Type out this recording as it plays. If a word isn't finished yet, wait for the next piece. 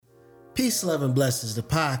Peace, love, and blessings, the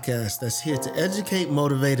podcast that's here to educate,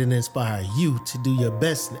 motivate, and inspire you to do your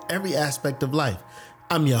best in every aspect of life.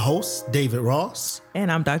 I'm your host, David Ross.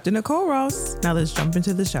 And I'm Dr. Nicole Ross. Now let's jump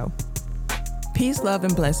into the show. Peace, Love,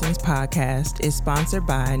 and Blessings podcast is sponsored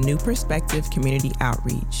by New Perspective Community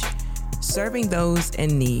Outreach, serving those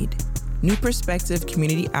in need. New Perspective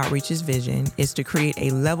Community Outreach's vision is to create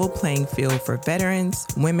a level playing field for veterans,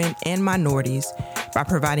 women, and minorities by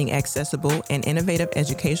providing accessible and innovative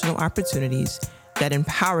educational opportunities that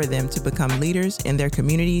empower them to become leaders in their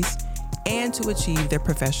communities and to achieve their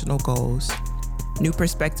professional goals. New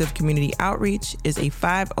Perspective Community Outreach is a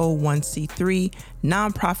 501c3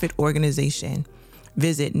 nonprofit organization.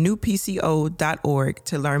 Visit newpco.org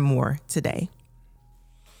to learn more today.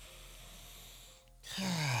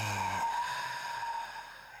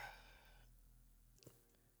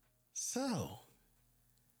 So,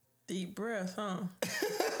 deep breath, huh?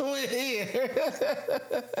 we're here.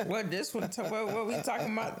 What we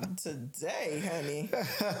talking about today, honey?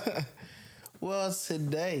 Well,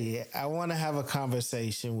 today I want to have a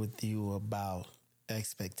conversation with you about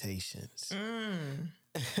expectations.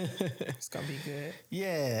 It's gonna be good.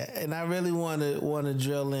 Yeah, and I really want to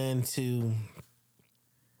drill into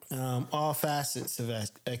all facets of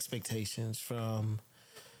expectations, from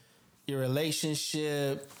your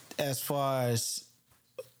relationship, as far as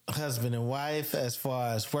husband and wife, as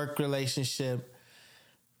far as work relationship,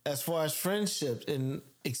 as far as friendship, and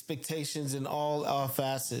expectations in all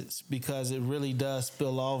facets, because it really does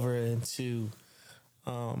spill over into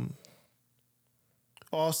all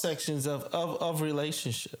sections of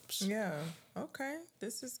relationships. Yeah. Okay.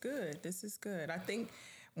 This is good. I think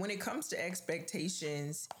when it comes to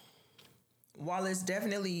expectations, while it's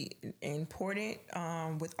definitely important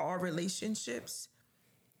with all relationships,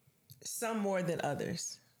 some more than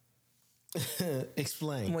others.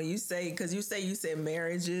 Explain. When you say, because you said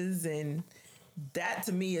marriages, and that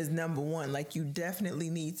to me is number one. Like, you definitely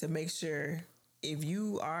need to make sure, if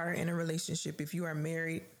you are in a relationship, if you are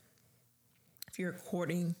married, if you're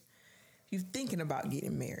courting, if you're thinking about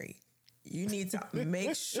getting married, you need to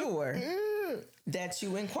make sure that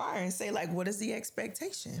you inquire and say, like, what is the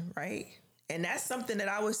expectation, right? And that's something that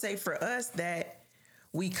I would say for us that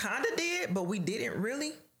we kind of did, but we didn't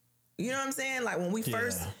really. You know what I'm saying? Like, when we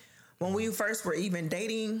first were even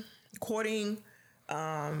dating, courting,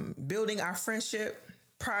 building our friendship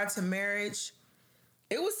prior to marriage,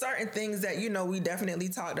 it was certain things that, we definitely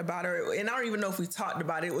talked about. And I don't even know if we talked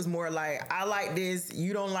about it. It was more like, I like this,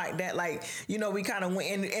 you don't like that. Like, we kind of went,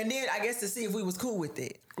 and then I guess to see if we was cool with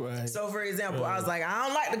it. Right. So, for example, I was like, I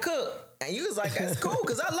don't like to cook. And you was like, that's cool,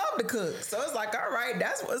 because I love to cook. So it's like, all right,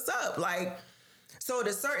 that's what's up. Like, so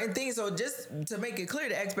there's certain things. So just to make it clear,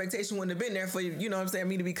 the expectation wouldn't have been there for,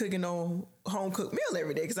 me to be cooking no home cooked meal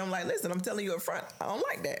every day. Because I'm like, listen, I'm telling you up front, I don't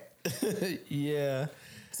like that. Yeah.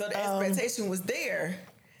 So the expectation was there,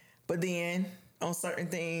 but then on certain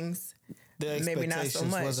things, the maybe not so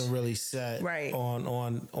much. Wasn't really set right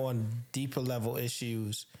on deeper level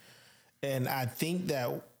issues. And I think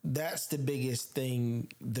that's the biggest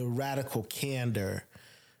thing, the radical candor,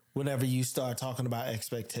 whenever you start talking about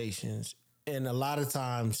expectations. And a lot of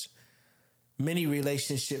times, many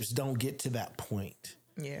relationships don't get to that point.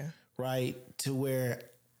 Yeah. Right? To where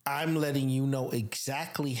I'm letting you know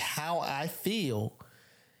exactly how I feel,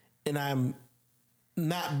 and I'm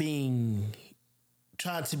not trying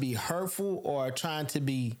to be hurtful or trying to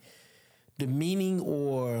be demeaning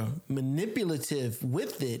or manipulative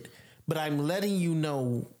with it, but I'm letting you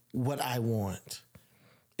know what I want.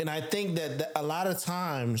 And I think that a lot of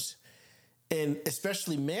times, and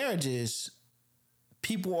especially marriages,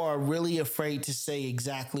 people are really afraid to say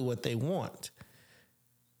exactly what they want.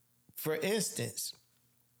 For instance,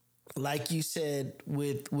 like you said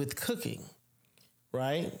with cooking,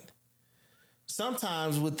 right?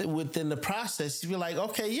 Sometimes within the process, you're like,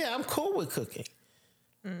 okay, yeah, I'm cool with cooking.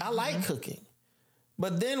 Mm-hmm. I like cooking.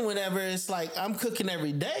 But then whenever it's like I'm cooking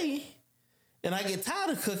every day and I get tired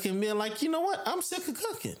of cooking, being like, you know what? I'm sick of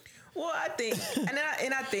cooking. Well, I think, and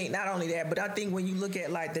I think not only that, but I think when you look at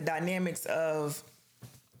like the dynamics of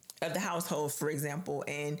the household, for example,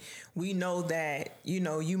 and we know that,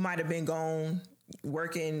 you might have been gone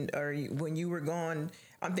working, or when you were gone,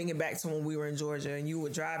 I'm thinking back to when we were in Georgia and you were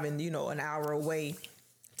driving, an hour away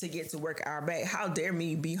to get to work, hour back. How dare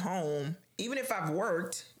me be home, even if I've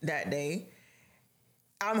worked that day,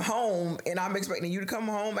 I'm home and I'm expecting you to come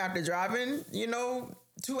home after driving,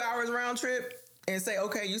 2 hours round trip and say,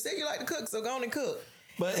 okay, you said you like to cook, so go on and cook.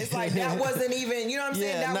 But it's like that wasn't even, you know what I'm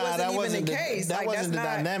saying? That wasn't even the case. That wasn't the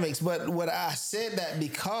dynamics. But what I said that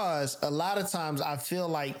because a lot of times I feel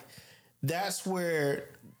like that's where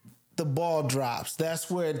the ball drops. That's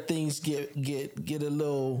where things get a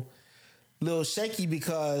little shaky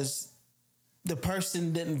because the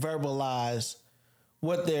person didn't verbalize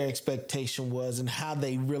what their expectation was and how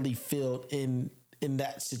they really feel in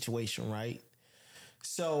that situation, right?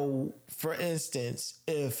 So, for instance,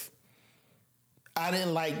 if I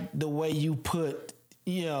didn't like the way you put,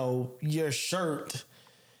 your shirt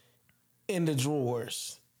in the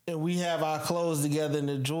drawers, and we have our clothes together in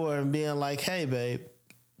the drawer, and being like, "Hey, babe,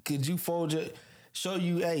 could you fold your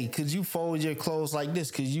clothes like this?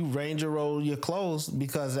 Could you ranger roll your clothes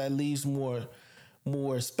because that leaves more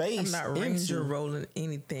space?" I'm not ranger rolling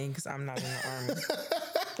anything because I'm not in the army.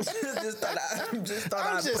 just thought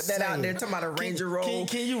I'd put that out there. Talking about a ranger roll.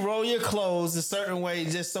 Can you roll your clothes a certain way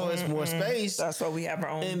just so it's more space? That's why we have our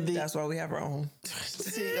own. That's why we have our own.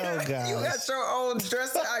 See, oh God! You got your own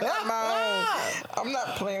dresser. I got my own. I'm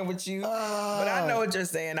not playing with you, but I know what you're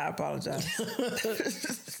saying. I apologize.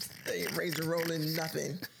 They ain't ranger rolling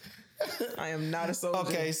nothing. I am not a soldier.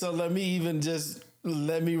 Okay, so let me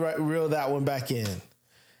reel that one back in.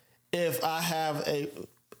 If I have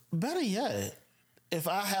if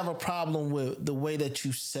I have a problem with the way that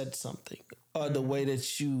you said something or the way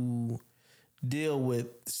that you deal with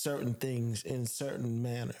certain things in certain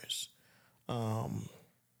manners,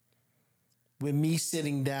 with me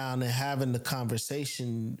sitting down and having the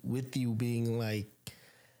conversation with you being like,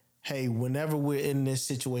 hey, whenever we're in this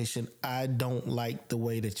situation, I don't like the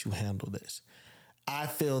way that you handle this. I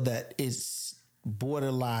feel that it's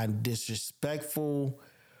borderline disrespectful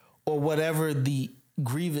or whatever the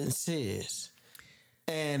grievance is.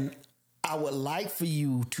 And I would like for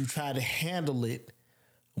you to try to handle it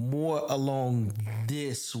more along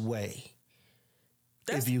this way,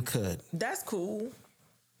 if you could. That's cool.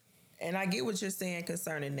 And I get what you're saying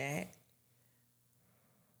concerning that.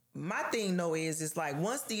 My thing though is like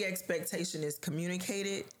once the expectation is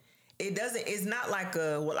communicated, it's not like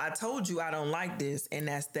I told you I don't like this and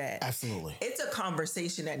that's that. Absolutely. It's a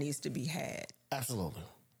conversation that needs to be had. Absolutely.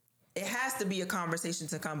 It has to be a conversation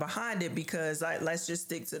to come behind it because let's just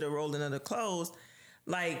stick to the rolling of the clothes.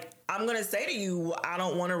 Like I'm going to say to you, well, I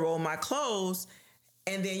don't want to roll my clothes.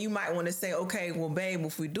 And then you might want to say, okay, well, babe,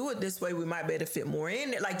 if we do it this way, we might be able to fit more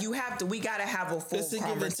in it. Like we got to have a full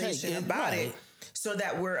conversation about it so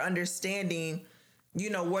that we're understanding,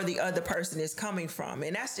 where the other person is coming from.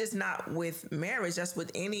 And that's just not with marriage. That's with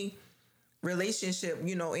any relationship,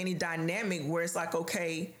 any dynamic where it's like,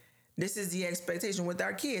 okay, this is the expectation with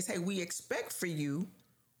our kids. Hey, we expect for you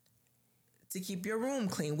to keep your room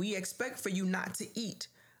clean. We expect for you not to eat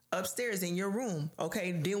upstairs in your room.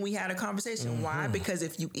 Okay, then we had a conversation. Mm-hmm. Why? Because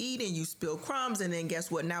if you eat and you spill crumbs, and then guess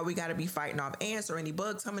what? Now we got to be fighting off ants or any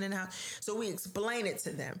bugs coming in the house. So we explain it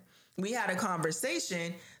to them. We had a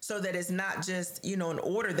conversation so that it's not just, an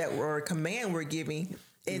order or a command we're giving.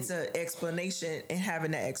 It's an explanation and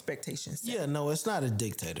having that expectation set. Yeah, no, it's not a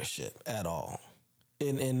dictatorship at all.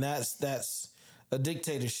 And that's a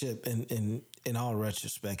dictatorship in all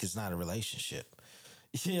retrospect. It's not a relationship,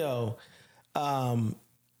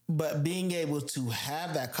 but being able to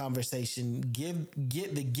have that conversation,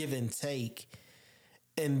 get the give and take,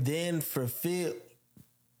 and then fulfill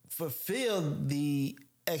the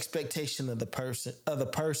expectation of the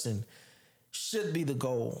person should be the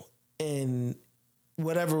goal in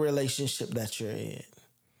whatever relationship that you're in.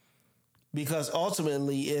 Because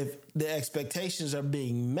ultimately, if the expectations are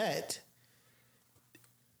being met,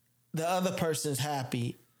 the other person's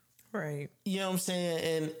happy. Right. You know what I'm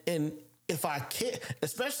saying? And if I can,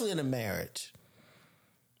 especially in a marriage,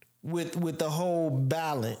 with the whole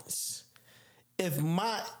balance, if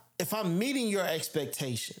I'm meeting your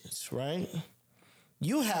expectations, right?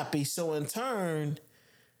 You happy, so in turn,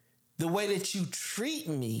 the way that you treat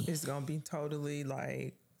me is gonna be totally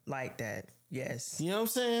like that. Yes. You know what I'm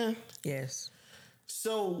saying? Yes.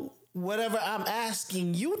 So whatever I'm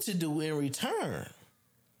asking you to do in return,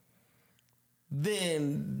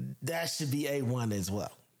 then that should be A1 as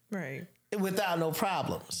well. Right. Without no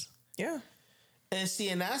problems. Yeah. And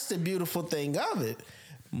that's the beautiful thing of it.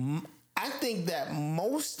 I think that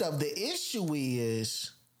most of the issue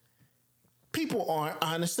is people aren't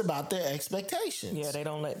honest about their expectations. Yeah, they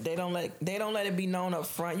don't let it be known up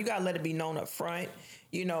front. You gotta let it be known up front.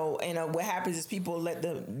 And what happens is people let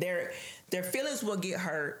their feelings will get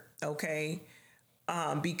hurt, okay,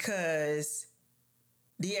 because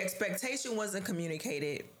the expectation wasn't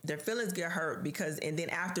communicated. Their feelings get hurt and then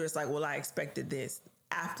after it's like, well, I expected this.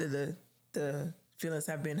 After the feelings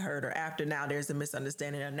have been hurt, or after now there's a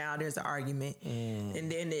misunderstanding, or now there's an argument,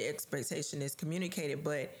 and then the expectation is communicated,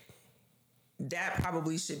 but that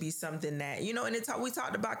probably should be something that, and we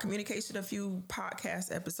talked about communication a few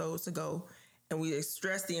podcast episodes ago. and we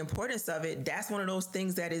stress the importance of it, that's one of those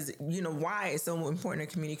things that is, why it's so important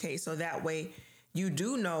to communicate. So that way you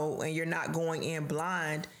do know, and you're not going in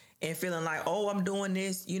blind and feeling like, oh, I'm doing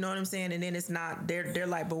this, you know what I'm saying? And then it's not, they're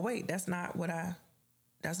like, but wait, that's not what I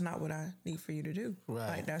need for you to do. Right.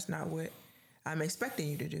 Like, that's not what I'm expecting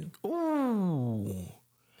you to do. Ooh.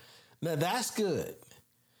 Now that's good.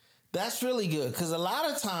 That's really good. Because a lot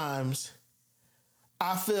of times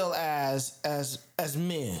I feel as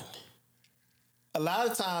men, a lot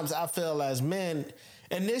of times I feel as men,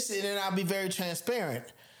 and I'll be very transparent.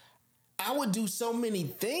 I would do so many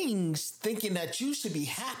things thinking that you should be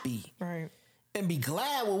happy. Right. And be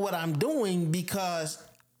glad with what I'm doing because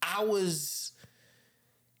I was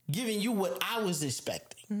giving you what I was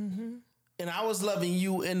expecting. Mm-hmm. And I was loving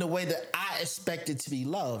you in the way that I expected to be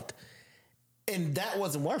loved. And that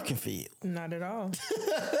wasn't working for you. Not at all.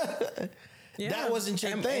 That wasn't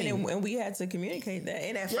your thing. And we had to communicate that.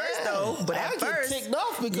 And at first, though, but at first, ticked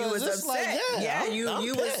off because you was it's upset.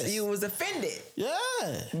 like, you was offended.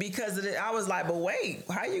 Yeah. Because of it, I was like, but wait,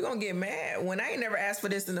 how you gonna get mad when I ain't never asked for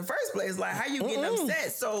this in the first place? Like, how you getting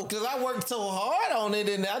upset? So, because I worked so hard on it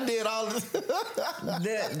and I did all this.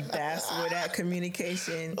 That's where that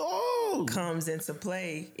communication comes into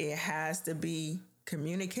play. It has to be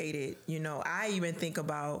communicated. I even think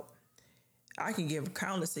about, I can give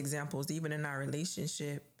countless examples, even in our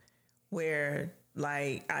relationship, where,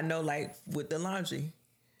 like, I know, like, with the laundry,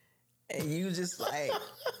 and you just like,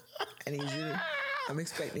 I'm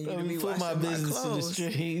expecting you to be washing my business clothes. In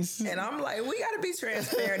the streets. And I'm like, we got to be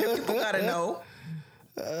transparent. The people got to know.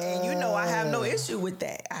 And I have no issue with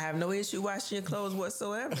that. I have no issue washing your clothes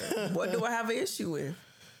whatsoever. What do I have an issue with?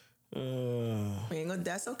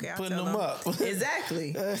 That's okay. I'll putting tell them up.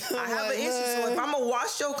 Exactly. I have an issue. So if I'm gonna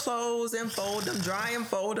wash your clothes and fold them, dry and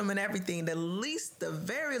fold them and everything, the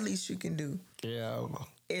very least you can do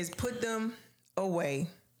is put them away.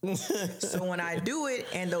 So when I do it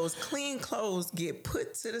and those clean clothes get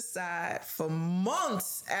put to the side for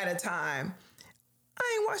months at a time,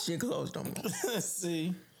 I ain't washing your clothes no more.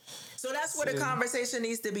 See. So that's where the conversation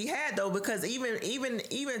needs to be had, though, because even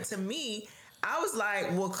to me, I was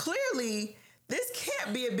like, well, clearly this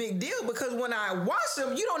can't be a big deal because when I wash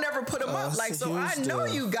them, you don't ever put them up. Like, so I know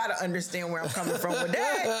you got to understand where I'm coming from with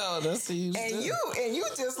that. That's a huge deal. You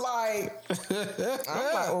just like,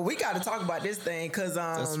 I'm like, well, we got to talk about this thing because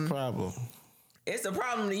that's a problem. It's a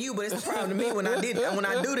problem to you, but it's a problem to me when I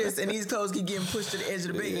do this and these clothes keep getting pushed to the edge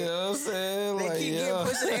of the bed. You know what I'm saying? They keep getting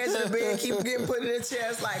pushed to the edge of the bed, keep getting put in the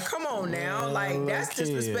chest. Like, come on now. Like, that's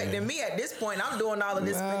disrespecting me at this point. I'm doing all of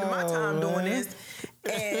this, spending my time doing this,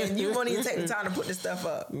 and you won't even take the time to put this stuff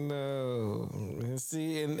up. No.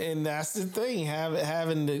 See, and that's the thing.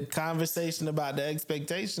 Having the conversation about the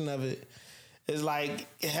expectation of it is like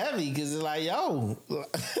heavy because it's like, yo. And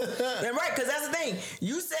right, because that's the thing.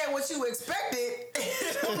 You said what you expected.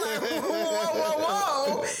 I'm like,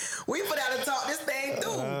 whoa. We put out to talk this thing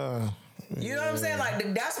through. You know what I'm saying?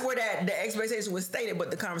 Like, that's where the expectation was stated, but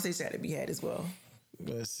the conversation had to be had as well.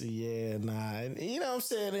 Let's see, you know what I'm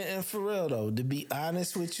saying? And for real, though, to be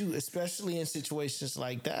honest with you, especially in situations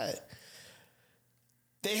like that,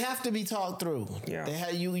 they have to be talked through. Yeah.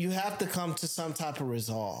 You have to come to some type of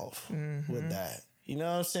resolve with that. You know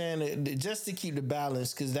what I'm saying? Just to keep the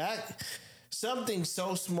balance, because that something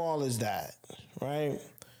so small as that, right,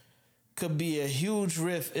 could be a huge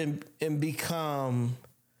rift and become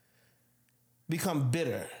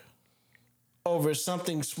bitter over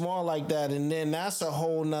something small like that, and then that's a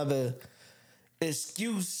whole nother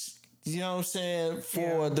excuse. You know what I'm saying,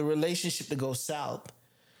 for the relationship to go south.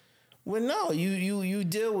 Well, no, you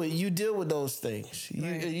deal with those things.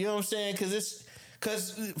 Right. You know what I'm saying?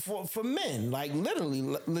 Because for men, like literally,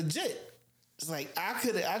 legit, it's like I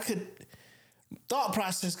could thought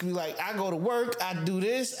process could be like, I go to work, I do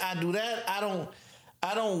this, I do that. I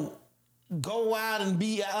don't go out and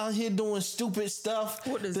be out here doing stupid stuff.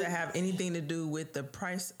 What does that have anything to do with the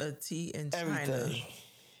price of tea in China? Everything.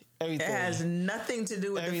 It has nothing to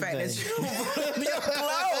do with the fact that you put your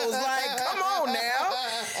clothes. Like, come on now.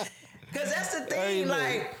 Because that's the thing,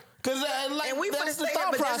 like, and we want to stay here,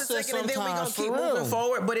 but just a second, and then we're going to keep moving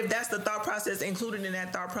forward. But if that's the thought process, included in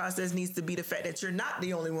that thought process needs to be the fact that you're not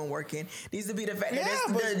the only one working. Needs to be the fact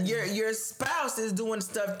that your spouse is doing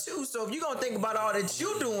stuff too. So if you're going to think about all that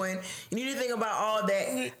you're doing, you need to think about all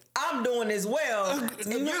that I'm doing as well. And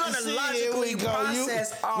you're going to logically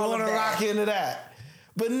process all of that. You want to rock into that.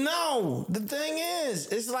 But no, the thing is,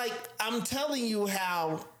 it's like I'm telling you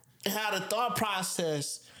how the thought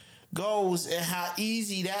process goes and how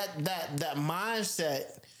easy that mindset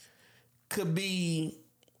could be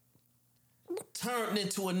turned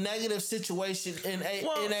into a negative situation in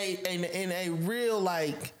a real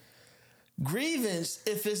like grievance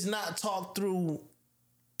if it's not talked through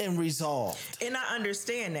and resolved. And I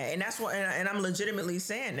understand that, and that's what, and I'm legitimately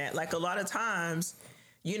saying that. Like a lot of times,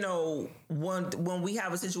 you know, when we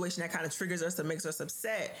have a situation that kind of triggers us or makes us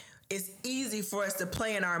upset, it's easy for us to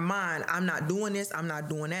play in our mind, I'm not doing this, I'm not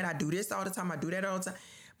doing that, I do this all the time, I do that all the time.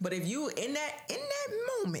 But if you in that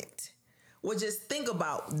moment would just think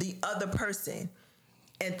about the other person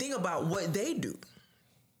and think about what they do,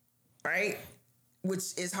 right?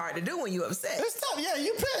 Which is hard to do when you're upset. It's tough. Yeah,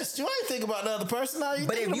 you pissed. You ain't think about the other person. Now you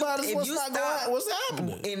think about what's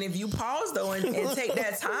happening. And if you pause though and take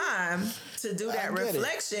that time to do that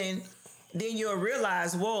reflection, then you'll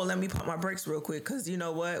realize, whoa, let me pump my brakes real quick. Because you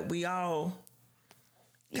know what? We all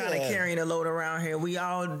kind of carrying a load around here. We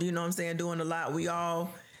all, you know what I'm saying, doing a lot. We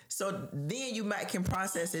all... So then you can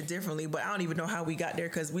process it differently, but I don't even know how we got there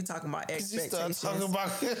because we talking about expectations.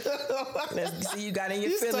 Let's see, you got in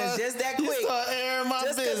your feelings just that quick. You start airing my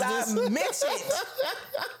just business. Just because I mentioned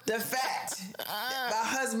the fact that my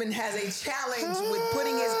husband has a challenge with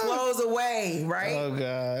putting his clothes away, right? Oh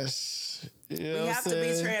gosh. You know we have to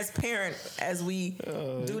be transparent as we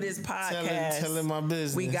do this podcast. Telling my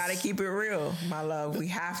business. We got to keep it real, my love. We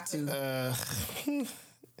have to.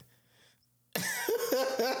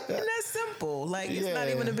 And that's simple. Like, it's not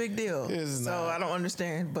even a big deal. So I don't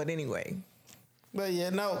understand. But anyway. But yeah,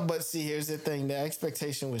 no. But see, here's the thing. The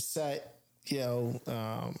expectation was set. You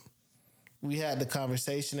know, we had the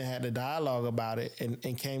conversation and had the dialogue about it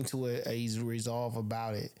and came to a resolve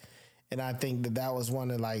about it. And I think that was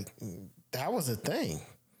one of that was a thing.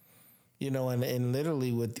 You know, and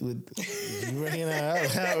literally with you bringing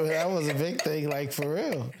that was a big thing, like for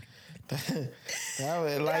real. That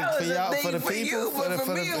was like that was for y'all, for the people. You, but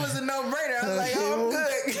for me, it was a no-brainer. I was like, oh,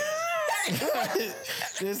 I'm good.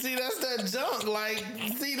 You see, that's that junk. Like,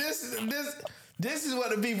 see, this is what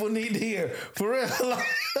the people need to hear. For real. Like,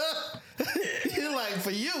 you're like,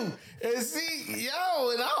 for you. And see, yo,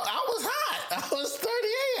 and I was hot. I was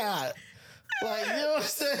 38 hot. Like, you know what I'm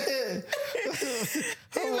saying?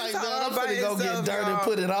 I'm like, man, I'm finna go get dirt and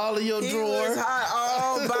put it all in your drawer. He was hot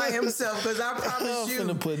all by himself, because I promise you. I'm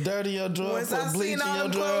finna put dirt in your drawer, put bleach in your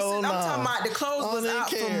drawer. I'm talking about the clothes was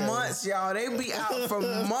out for months, y'all. They be out for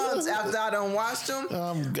months after I done washed them.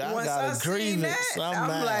 I got a grievance.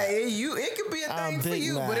 I'm like, it could be a thing for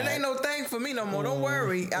you, but it ain't no thing for me no more. Don't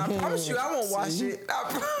worry. I promise you I won't wash it. I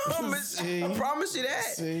promise you that.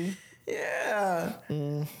 See? Yeah.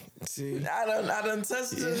 See, I done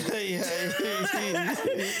touched it.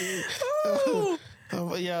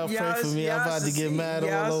 Y'all pray for me. I'm about to get mad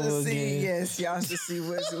all over again. Yes, y'all should see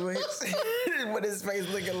what his face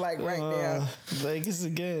looking like right now. Vegas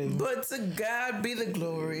again. But to God be the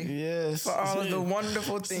glory. Yes. For all of the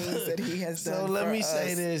wonderful things that he has done. So let me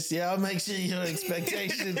say this. Y'all make sure your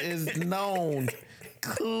expectation is known.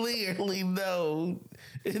 Clearly known.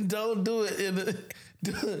 And don't do it in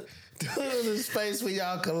a space where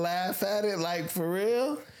y'all can laugh at it, like for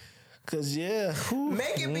real. Cause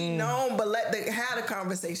make it be known, but have a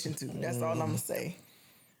conversation too. That's all I'm gonna say.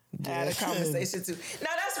 Have a conversation too. Now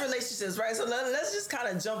that's relationships, right? So let's just kind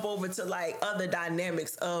of jump over to like other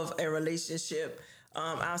dynamics of a relationship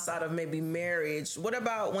outside of maybe marriage. What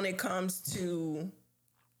about when it comes to?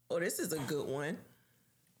 Oh, this is a good one.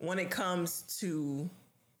 When it comes to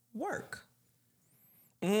work.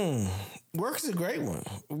 Work's a great one.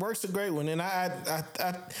 Work's a great one, and I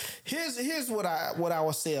here's what I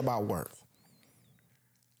will say about work.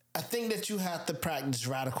 I think that you have to practice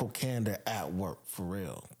radical candor at work for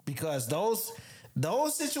real, because those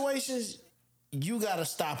situations you got to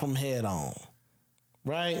stop them head on,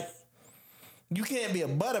 right? You can't be a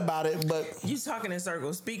butt about it, but... You talking in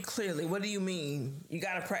circles. Speak clearly. What do you mean? You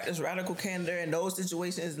got to practice radical candor in those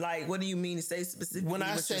situations. Like, what do you mean to say specifically? When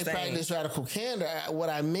I say practice radical candor, what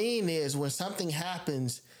I mean is when something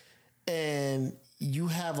happens and you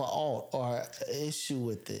have an alt or an issue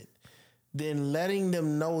with it, then letting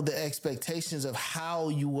them know the expectations of how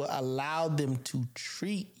you will allow them to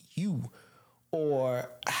treat you or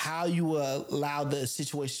how you will allow the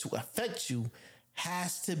situation to affect you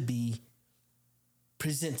has to be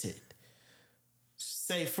presented.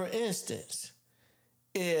 Say, for instance,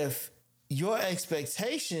 if your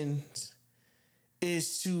expectations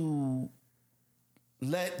is to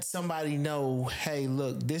let somebody know, hey,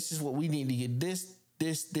 look, this is what we need to get this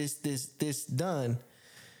done,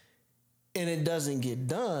 and it doesn't get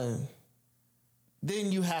done,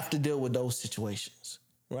 then you have to deal with those situations,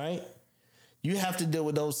 right? You have to deal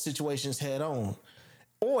with those situations head on.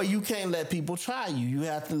 Or you can't let people try you. You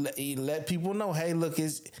have to let people know, hey, look,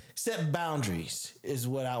 set boundaries is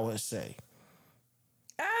what I would say.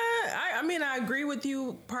 I mean, I agree with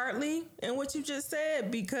you partly in what you just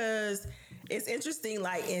said, because it's interesting,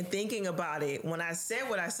 like in thinking about it, when I said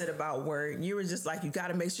what I said about work, you were just like, you got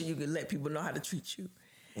to make sure you can let people know how to treat you.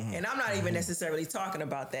 And I'm not even necessarily talking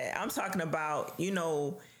about that. I'm talking about,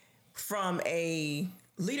 from a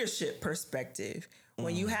leadership perspective.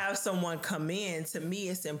 When you have someone come in, to me,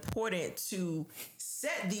 it's important to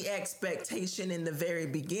set the expectation in the very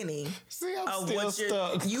beginning. See, I'm still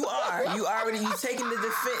stuck. You taking the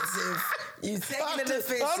defensive. You taking the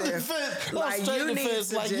defensive. Like you need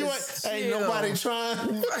to like just chill. Ain't nobody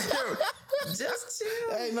trying. Just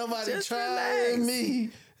chill. Ain't nobody just trying relax. me.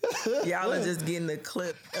 Y'all are just getting a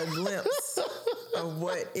glimpse of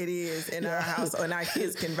what it is in our house, and our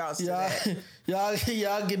kids can vouch for that. Y'all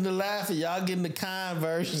getting the laughing, y'all getting the kind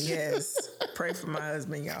version. Yes, pray for my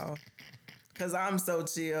husband, y'all, because I'm so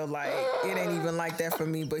chill. Like it ain't even like that for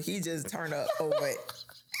me, but he just turned up over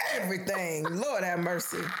everything. Lord have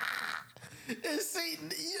mercy. And see,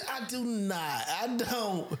 I do not. I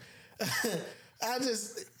don't.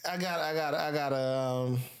 I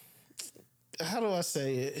got how do I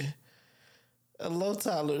say it? A low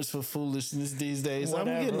tolerance for foolishness these days.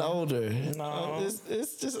 Whatever. I'm getting older. No,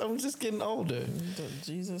 I'm just getting older.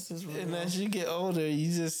 Jesus is real. And as you get older,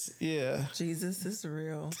 Jesus is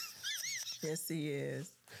real. Yes, he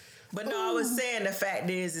is. But no, I was saying the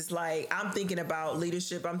fact is, it's like I'm thinking about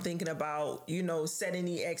leadership. I'm thinking about, setting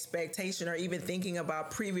the expectation, or even thinking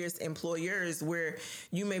about previous employers where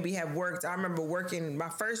you maybe have worked. I remember working, my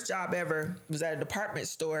first job ever was at a department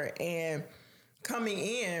store, and coming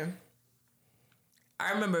in,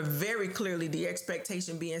 I remember very clearly the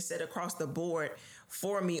expectation being set across the board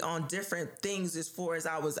for me on different things as far as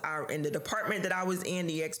I was in the department that I was in,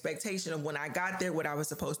 the expectation of when I got there, what I was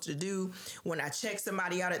supposed to do. When I checked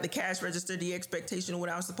somebody out at the cash register, the expectation of what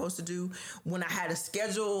I was supposed to do. When I had a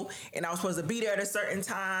schedule and I was supposed to be there at a certain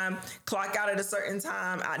time, clock out at a certain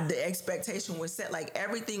time, the expectation was set. Like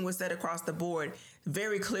everything was set across the board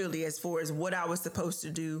very clearly as far as what I was supposed to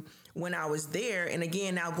do when I was there. And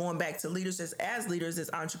again, now going back to leaders, as leaders, as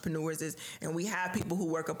entrepreneurs, and we have people who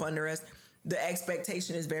work up under us, the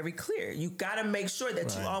expectation is very clear. You got to make sure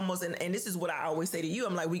that you almost, and this is what I always say to you,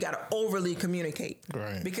 I'm like, we got to overly communicate.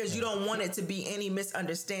 Right. Because you don't want it to be any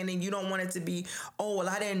misunderstanding. You don't want it to be, oh, well,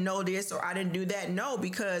 I didn't know this or I didn't do that. No,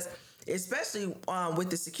 because especially with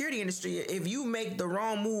the security industry, if you make the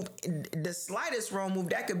wrong move, the slightest wrong move,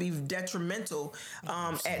 that could be detrimental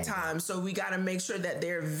at times. So we got to make sure that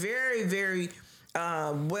they're very, very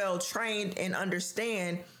well trained and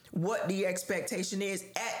understand what the expectation is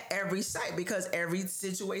at every site, because every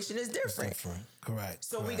situation is different. Correct.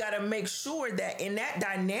 So we got to make sure that in that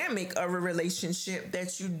dynamic of a relationship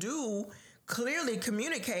that you do clearly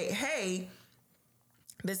communicate, hey,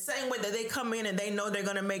 the same way that they come in and they know they're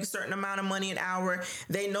going to make a certain amount of money an hour,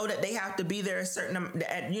 they know that they have to be there a certain,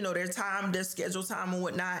 their time, their scheduled time and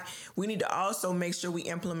whatnot. We need to also make sure we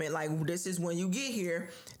implement, like, this is when you get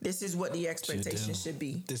here, this is what the expectation should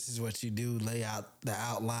be. This is what you do. Lay out the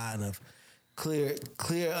outline of clear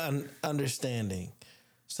understanding,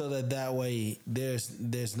 so that way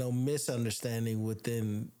there's no misunderstanding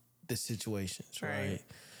within the situations, right?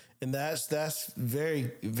 And that's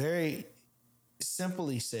very, very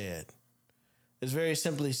simply said. It's very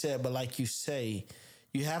simply said, but like you say,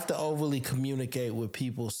 you have to overly communicate with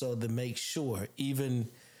people so to make sure, even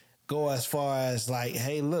go as far as like,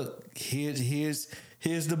 hey, look, here's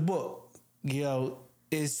the book.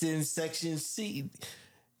 It's in section C.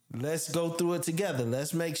 Let's go through it together.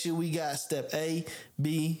 Let's make sure we got step A,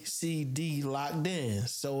 B, C, D locked in.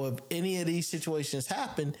 So if any of these situations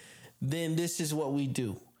happen, then this is what we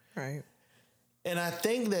do. Right. And I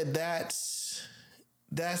think that's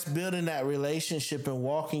building that relationship and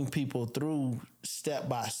walking people through step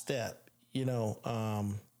by step.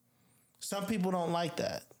 Some people don't like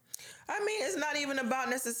that. I mean, it's not even about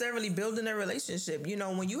necessarily building a relationship.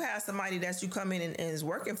 When you have somebody that you come in and is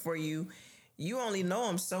working for you, you only know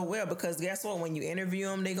them so well, because guess what? When you interview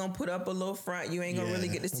them, they going to put up a little front. You ain't going to really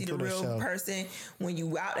get to see the real person. When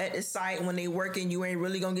you out at the site, when they working, you ain't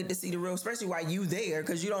really going to get to see the real, especially while you there,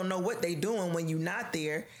 because you don't know what they doing when you not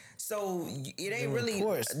there. So it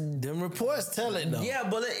ain't them reports tell it though. Yeah,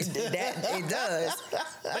 but it does.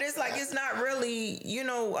 But it's like, it's not really,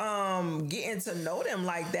 getting to know them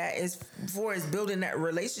like that as far as building that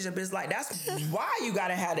relationship. It's like, that's why you got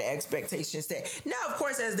to have the expectations set. Now, of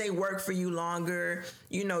course, as they work for you longer,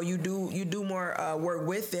 you do more work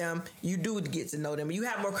with them. You do get to know them. You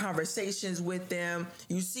have more conversations with them.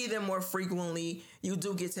 You see them more frequently. You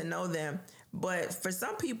do get to know them. But for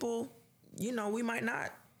some people, we might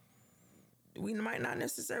not we might not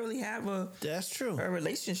necessarily have That's true. a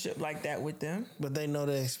relationship like that with them. But they know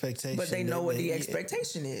the expectation. But they know what the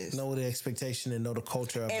expectation is. Know the expectation and know the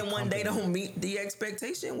culture of the And when they don't meet the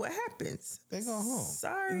expectation, what happens? They go home.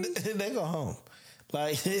 Sorry. They go home.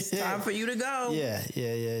 Like it's time for you to go. Yeah.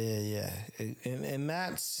 And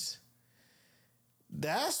that's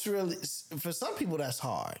really, for some people, that's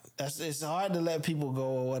hard. It's hard to let people go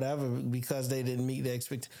or whatever because they didn't meet the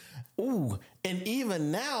expectation. Ooh, and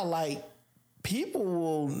even now, like, people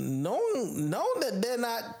will know that they're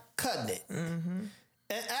not cutting it and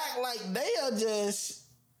act like they are just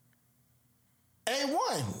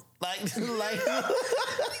A1. Like they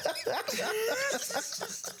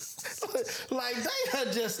are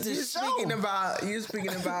just the show. You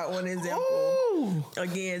speaking about one example. Ooh.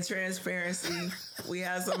 Again, transparency. We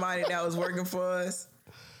had somebody that was working for us.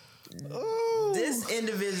 Ooh. This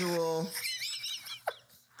individual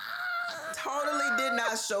totally did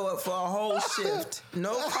not show up for a whole shift.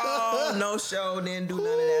 No call, no show, didn't do none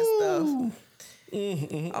of that stuff.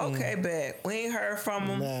 Okay, bet. We ain't heard from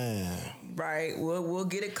him. Man. Right. We'll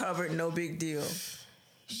get it covered, no big deal.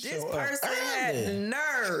 This person had the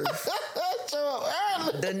nerve.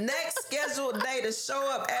 The next scheduled day to show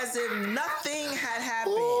up as if nothing had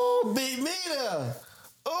happened. Ooh, beat me there.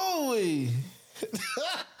 Ooh.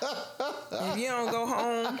 If you don't go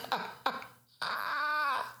home.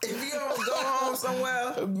 If you don't go home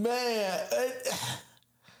somewhere, man,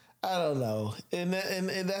 I don't know, and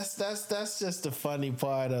that's just the funny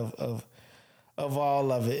part of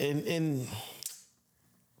all of it, and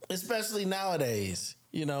especially nowadays,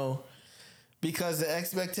 you know, because the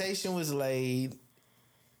expectation was laid,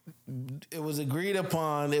 it was agreed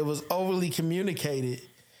upon, it was overly communicated,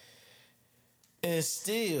 and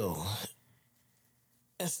still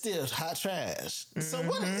hot trash. So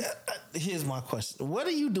what? Here's my question: what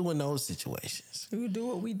do you do in those situations? You do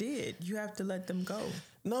what we did. You have to let them go.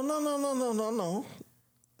 No.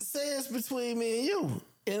 Say it's between me and you.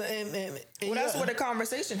 And well, that's where the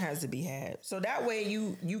conversation has to be had. So that way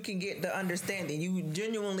you can get the understanding. You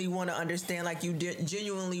genuinely want to understand, like you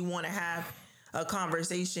genuinely want to have a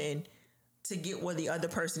conversation to get where the other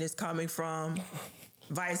person is coming from.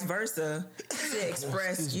 Vice versa, to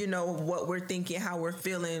express, you know, what we're thinking, how we're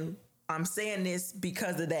feeling. I'm saying this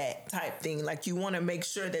because of that type thing. Like you want to make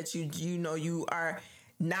sure that you know you are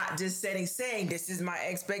not just saying this is my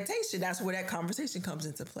expectation. That's where that conversation comes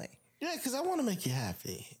into play. Yeah, because I want to make you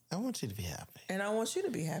happy. I want you to be happy, and I want you to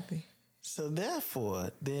be happy. So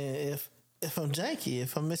therefore, then if I'm janky,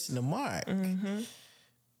 if I'm missing the mark,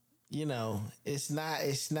 you know, it's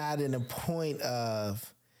not in a point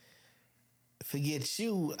of forget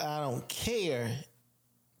you, I don't care.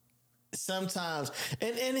 Sometimes,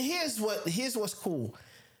 and here's what's cool.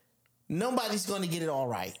 Nobody's going to get it all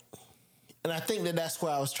right, and I think that's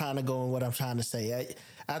where I was trying to go and what I'm trying to say.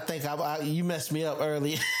 I think you messed me up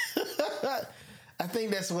earlier. I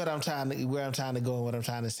think that's where I'm trying to go and what I'm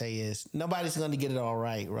trying to say is nobody's going to get it all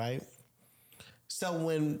right, right? So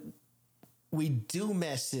when we do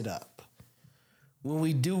mess it up, when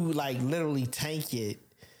we do like literally tank it,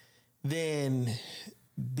 then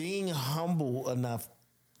being humble enough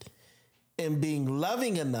and being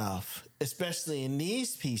loving enough, especially in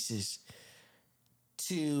these pieces,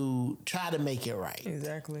 to try to make it right.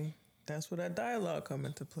 Exactly. That's where that dialogue come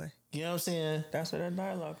into play. You know what I'm saying? That's where that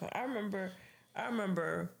dialogue come. I remember.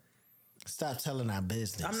 Stop telling our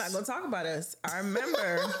business. I'm not going to talk about us. I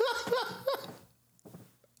remember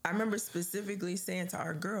specifically saying to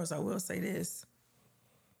our girls, I will say this.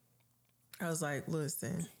 I was like,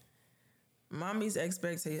 listen, mommy's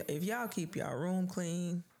expectation, if y'all keep y'all room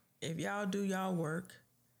clean, if y'all do y'all work,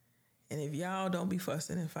 and if y'all don't be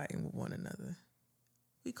fussing and fighting with one another,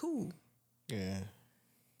 we cool. Yeah.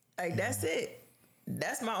 Like, that's it.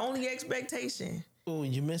 That's my only expectation. Oh,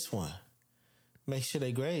 you missed one. Make sure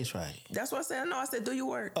they grades right. That's what I said. No, I said do your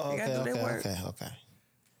work. Oh, they gotta do their work. Okay.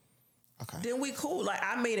 Then we cool. Like,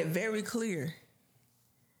 I made it very clear.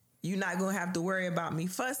 You're not going to have to worry about me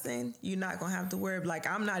fussing. You're not going to have to worry. Like,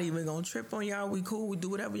 I'm not even going to trip on y'all. We cool. We do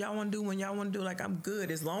whatever y'all want to do when y'all want to do. Like, I'm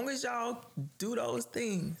good. As long as y'all do those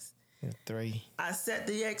things. 3. I set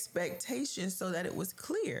the expectation so that it was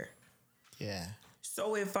clear. Yeah.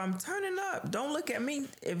 So if I'm turning up, don't look at me.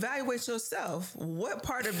 Evaluate yourself. What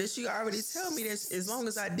part of this you already tell me that as long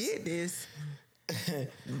as I did this,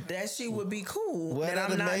 that she would be cool. What that are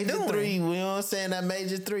I'm the not major doing. 3? We don't saying that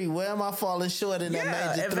major 3. Where am I falling short in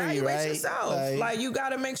that major 3? Evaluate right? yourself. Like you got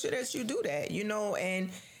to make sure that you do that, you know. And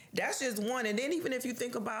that's just one. And then even if you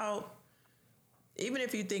think about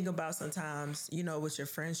sometimes, you know, with your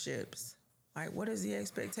friendships, like what is the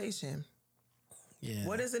expectation? Yeah.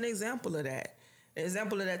 What is an example of that? An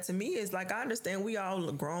example of that to me is like, I understand we all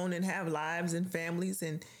are grown and have lives and families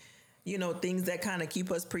and, you know, things that kind of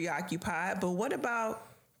keep us preoccupied. But what about,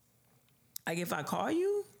 like, if I call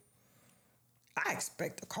you, I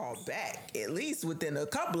expect a call back at least within a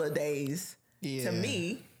couple of days. Yeah. To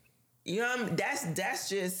me, you know what I mean? That's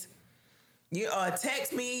just, you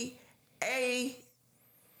text me, hey,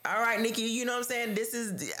 all right, Nikki, you know what I'm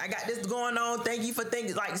saying? I got this going on. Thank you for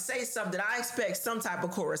thinking. Like, say something. I expect some type of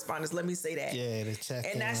correspondence. Let me say that. Yeah, to check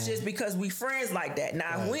in. And that's just because we friends like that.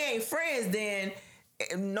 Now, Right. if we ain't friends, then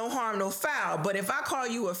no harm, no foul. But if I call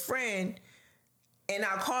you a friend and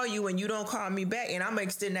I call you and you don't call me back, and I'm going to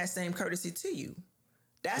extend that same courtesy to you.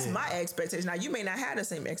 That's my expectation. Now, you may not have the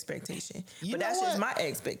same expectation, but that's just my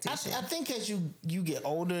expectation. I think as you get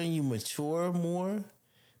older and you mature more,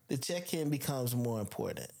 the check-in becomes more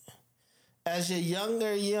important. As you're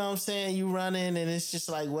younger, you know what I'm saying, you run in and it's just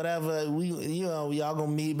like whatever, y'all gonna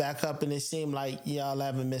meet back up and it seemed like y'all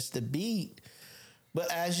haven't missed a beat.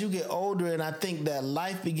 But as you get older, and I think that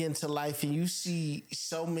life begins to life and you see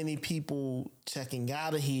so many people checking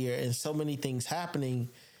out of here and so many things happening,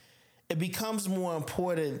 it becomes more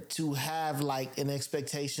important to have like an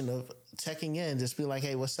expectation of checking in, just be like,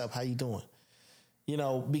 hey, what's up? How you doing? You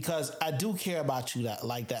know, because I do care about you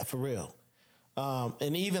like that for real.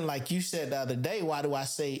 And even like you said the other day, why do I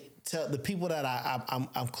tell the people that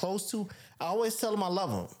I'm close to, I always tell them I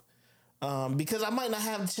love them. Because I might not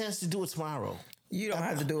have the chance to do it tomorrow. You don't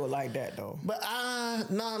have to do it like that though. But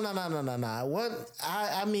no. What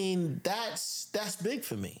I mean, that's big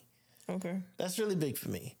for me. Okay. That's really big for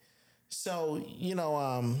me. So, you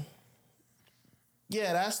know,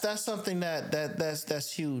 yeah, that's something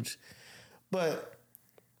that's huge. But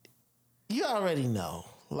you already know,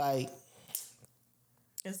 like,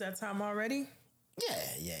 it's that time already?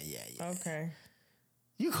 Yeah. Okay.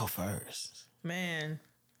 You go first. Man.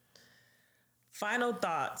 Final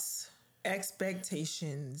thoughts,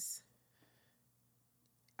 expectations.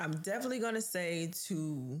 I'm definitely going to say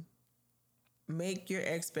to make your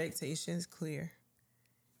expectations clear.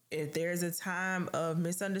 If there's a time of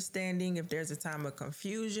misunderstanding, if there's a time of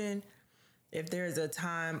confusion, if there's a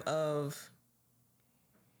time of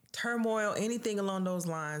turmoil, anything along those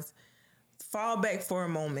lines, fall back for a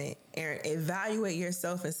moment and evaluate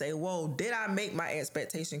yourself and say, whoa, did I make my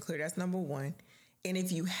expectation clear? That's number one. And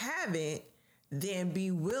if you haven't, then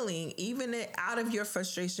be willing, even out of your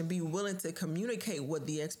frustration, be willing to communicate what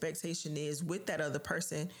the expectation is with that other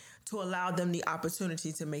person to allow them the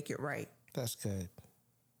opportunity to make it right. That's good.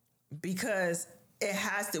 Because it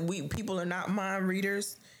has to, people are not mind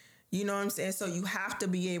readers. You know what I'm saying? So you have to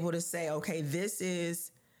be able to say, okay,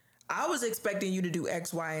 I was expecting you to do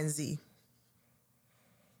X, Y, and Z.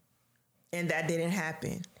 And that didn't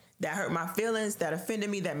happen. That hurt my feelings, that offended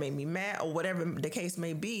me, that made me mad, or whatever the case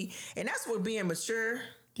may be. And that's what being mature.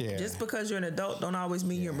 Yeah. Just because you're an adult don't always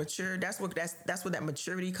mean you're mature. That's where that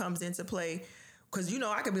maturity comes into play. Because, you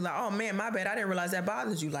know, I could be like, oh, man, my bad. I didn't realize that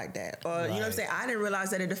bothers you like that. Or, you know what I'm saying? I didn't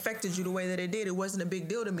realize that it affected you the way that it did. It wasn't a big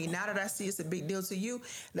deal to me. Now that I see it's a big deal to you,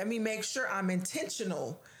 let me make sure I'm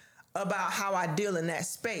intentional about how I deal in that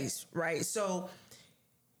space, right? So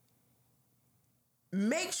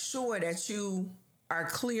make sure that you are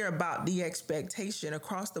clear about the expectation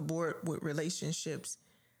across the board with relationships,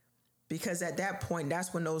 because at that point,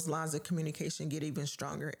 that's when those lines of communication get even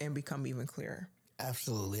stronger and become even clearer.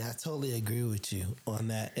 Absolutely. I totally agree with you on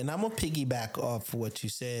that. And I'm going to piggyback off what you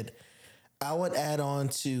said. I would add on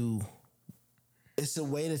to, it's a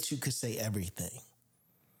way that you could say everything.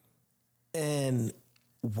 And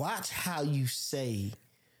watch how you say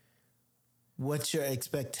what your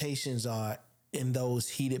expectations are in those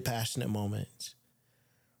heated, passionate moments.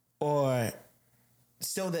 Or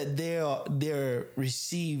so that they're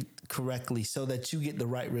received correctly, so that you get the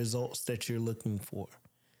right results that you're looking for.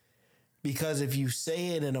 Because if you say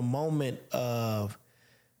it in a moment of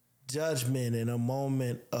judgment, in a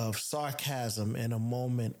moment of sarcasm, in a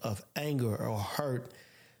moment of anger or hurt,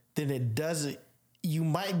 then you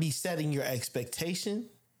might be setting your expectation,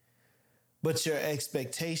 but your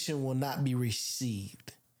expectation will not be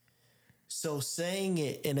received. So saying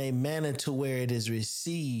it in a manner to where it is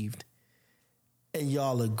received and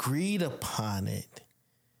y'all agreed upon it,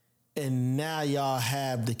 and now y'all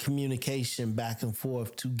have the communication back and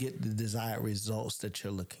forth to get the desired results that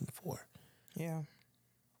you're looking for. Yeah.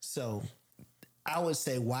 So I would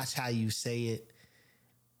say watch how you say it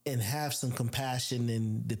and have some compassion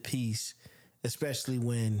in the piece, especially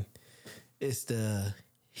when it's the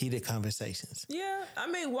heated conversations. Yeah. I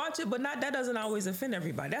mean, watch it, but that doesn't always offend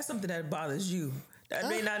everybody. That's something that bothers you. That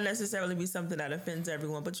may not necessarily be something that offends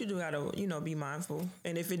everyone, but you do gotta, be mindful.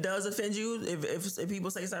 And if it does offend you, if people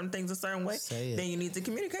say certain things a certain way, then you need to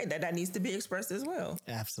communicate that. That needs to be expressed as well.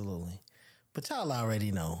 Absolutely. But y'all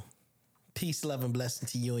already know. Peace, love, and blessing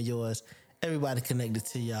to you and yours. Everybody connected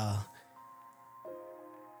to y'all.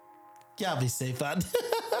 Y'all be safe out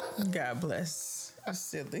there. God bless. That's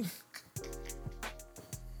silly.